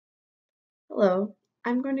Hello,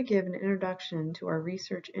 I'm going to give an introduction to our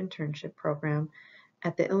research internship program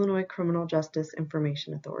at the Illinois Criminal Justice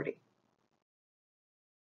Information Authority.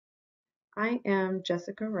 I am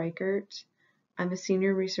Jessica Reichert. I'm a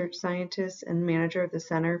senior research scientist and manager of the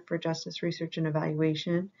Center for Justice Research and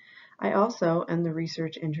Evaluation. I also am the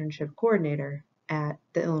research internship coordinator at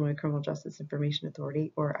the Illinois Criminal Justice Information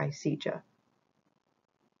Authority, or ICJIA.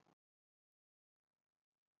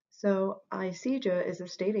 So ICJIA is a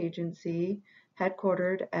state agency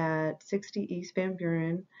headquartered at 60 East Van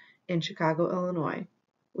Buren in Chicago, Illinois.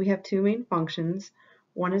 We have two main functions.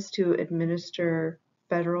 One is to administer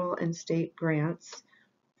federal and state grants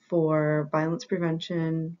for violence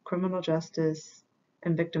prevention, criminal justice,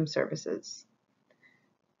 and victim services.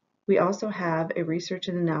 We also have a research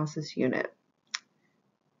and analysis unit.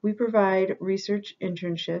 We provide research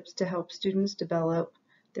internships to help students develop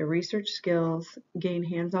their research skills, gain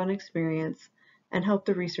hands-on experience, and help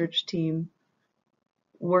the research team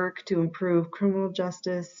work to improve criminal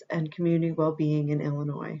justice and community well-being in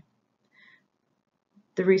Illinois.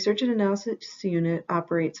 The Research and Analysis Unit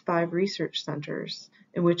operates 5 research centers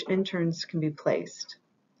in which interns can be placed.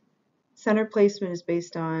 Center placement is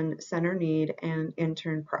based on center need and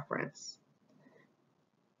intern preference.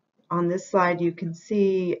 On this slide, you can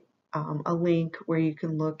see a link where you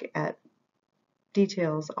can look at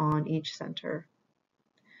details on each center.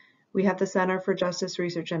 We have the Center for Justice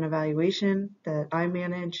Research and Evaluation that I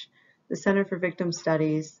manage, the Center for Victim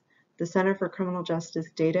Studies, the Center for Criminal Justice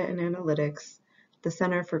Data and Analytics, the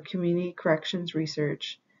Center for Community Corrections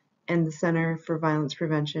Research, and the Center for Violence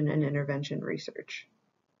Prevention and Intervention Research.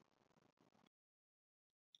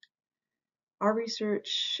 Our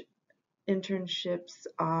research internships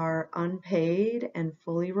are unpaid and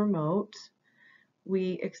fully remote.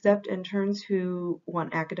 We accept interns who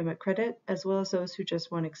want academic credit as well as those who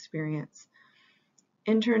just want experience.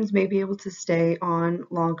 Interns may be able to stay on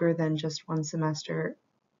longer than just one semester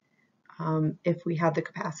if we have the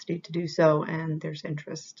capacity to do so and there's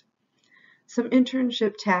interest. Some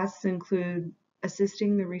internship tasks include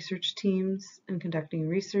assisting the research teams in conducting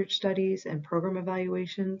research studies and program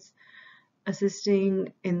evaluations,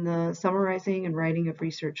 assisting in the summarizing and writing of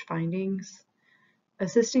research findings,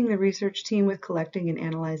 assisting the research team with collecting and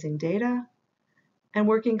analyzing data, and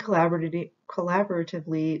working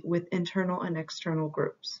collaboratively with internal and external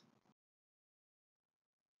groups.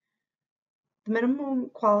 The minimum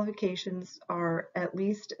qualifications are at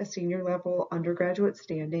least a senior level undergraduate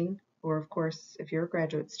standing, or of course, if you're a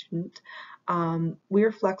graduate student. We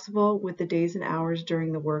are flexible with the days and hours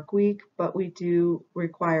during the work week, but we do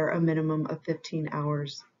require a minimum of 15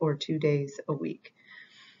 hours or 2 days a week.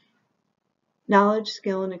 Knowledge,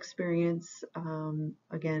 skill, and experience,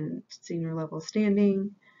 again, senior level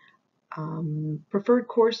standing. Preferred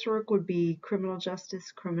coursework would be criminal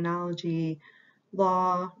justice, criminology,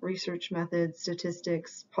 law, research methods,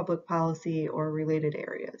 statistics, public policy, or related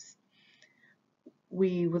areas.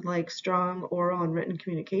 We would like strong oral and written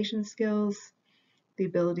communication skills, the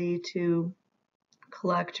ability to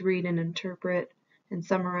collect, read, and interpret and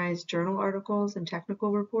summarize journal articles and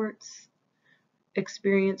technical reports,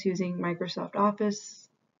 experience using Microsoft Office,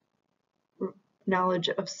 knowledge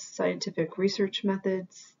of scientific research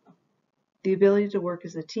methods, the ability to work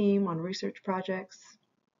as a team on research projects.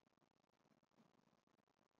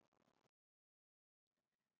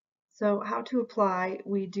 So how to apply?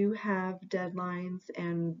 We do have deadlines,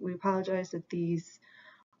 and we apologize that these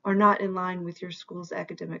are not in line with your school's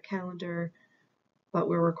academic calendar, but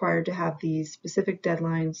we're required to have these specific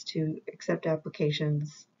deadlines to accept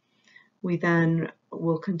applications. We then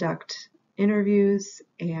will conduct interviews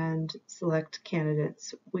and select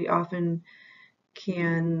candidates. We often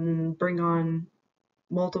can bring on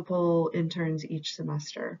multiple interns each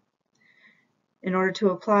semester. In order to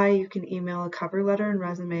apply, you can email a cover letter and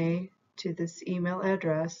resume to this email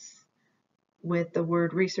address with the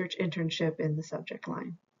word research internship in the subject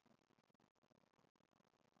line.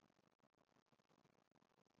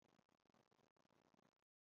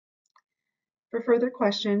 For further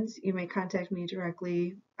questions, you may contact me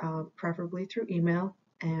directly, preferably through email,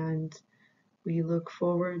 and we look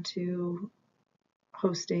forward to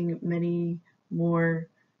hosting many more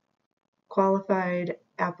qualified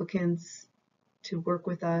applicants to work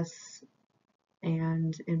with us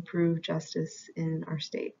and improve justice in our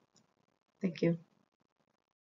state. Thank you.